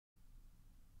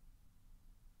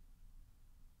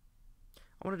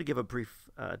I wanted to give a brief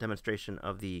demonstration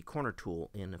of the corner tool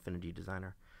in Affinity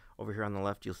Designer. Over here on the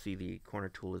left, you'll see the corner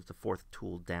tool is the fourth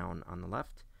tool down on the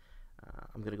left.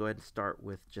 I'm going to go ahead and start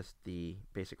with just the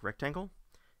basic rectangle.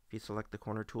 If you select the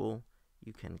corner tool,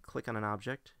 you can click on an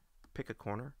object, pick a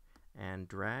corner, and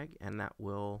drag, and that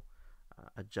will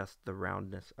adjust the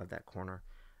roundness of that corner.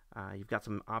 You've got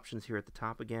some options here at the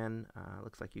top again.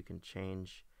 Looks like you can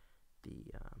change the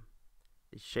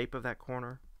shape of that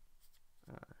corner.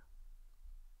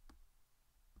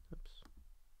 Oops.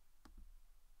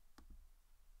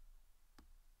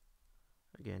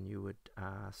 Again, you would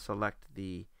select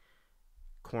the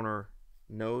corner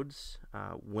nodes.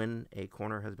 When a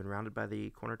corner has been rounded by the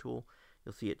corner tool,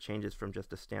 you'll see it changes from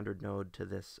just a standard node to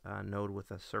this node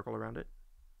with a circle around it.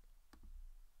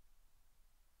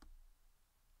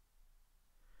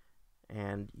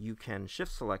 And you can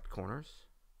shift select corners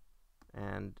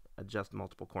and adjust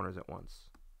multiple corners at once.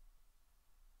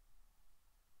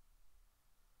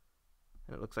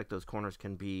 And it looks like those corners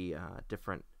can be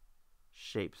different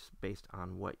shapes based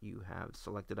on what you have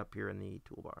selected up here in the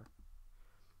toolbar.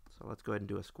 So let's go ahead and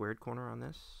do a squared corner on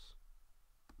this.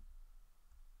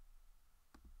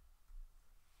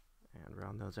 And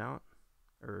round those out,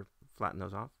 or flatten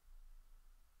those off.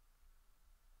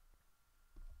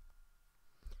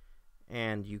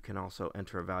 And you can also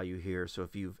enter a value here. So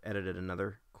if you've edited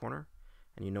another corner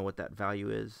and you know what that value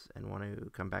is and want to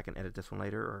come back and edit this one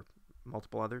later or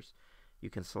multiple others, you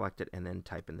can select it and then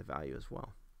type in the value as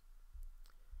well.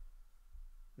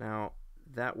 Now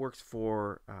that works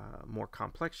for more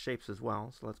complex shapes as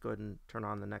well. So let's go ahead and turn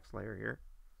on the next layer here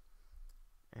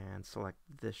and select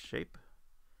this shape.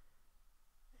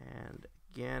 And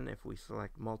again, if we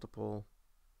select multiple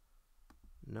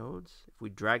nodes, if we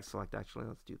drag select, actually,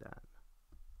 let's do that.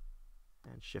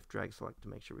 And shift drag select to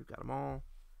make sure we've got them all.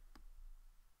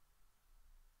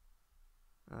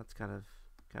 That's kind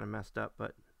of messed up,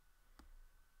 but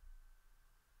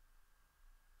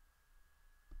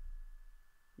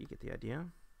you get the idea.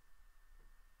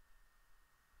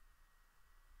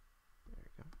 There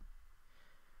you go.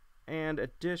 And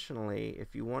additionally,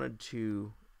 if you wanted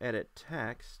to edit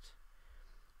text,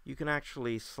 you can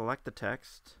actually select the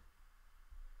text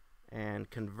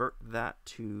and convert that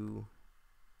to,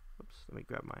 oops, let me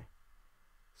grab my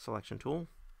selection tool.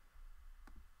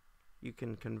 You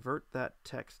can convert that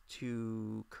text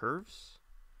to curves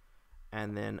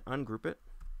and then ungroup it.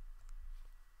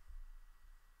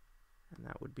 And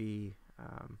that would be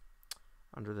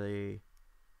under the,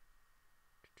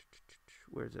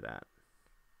 where's it at?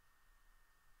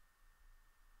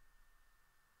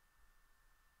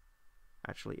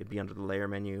 Actually, it'd be under the layer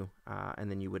menu,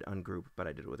 and then you would ungroup, but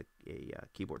I did it with a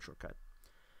keyboard shortcut.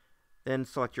 Then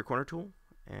select your corner tool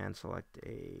and select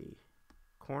a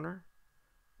corner,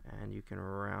 and you can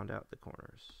round out the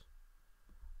corners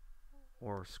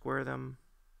or square them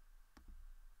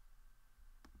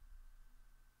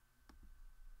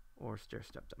or stair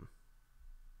step them.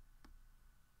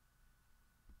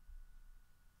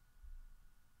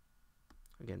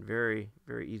 Again, very,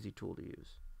 very easy tool to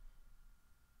use.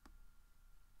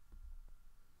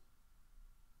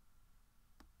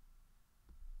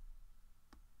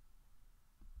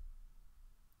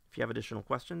 If you have additional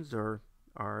questions or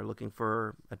are looking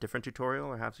for a different tutorial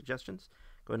or have suggestions,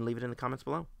 go ahead and leave it in the comments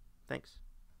below. Thanks.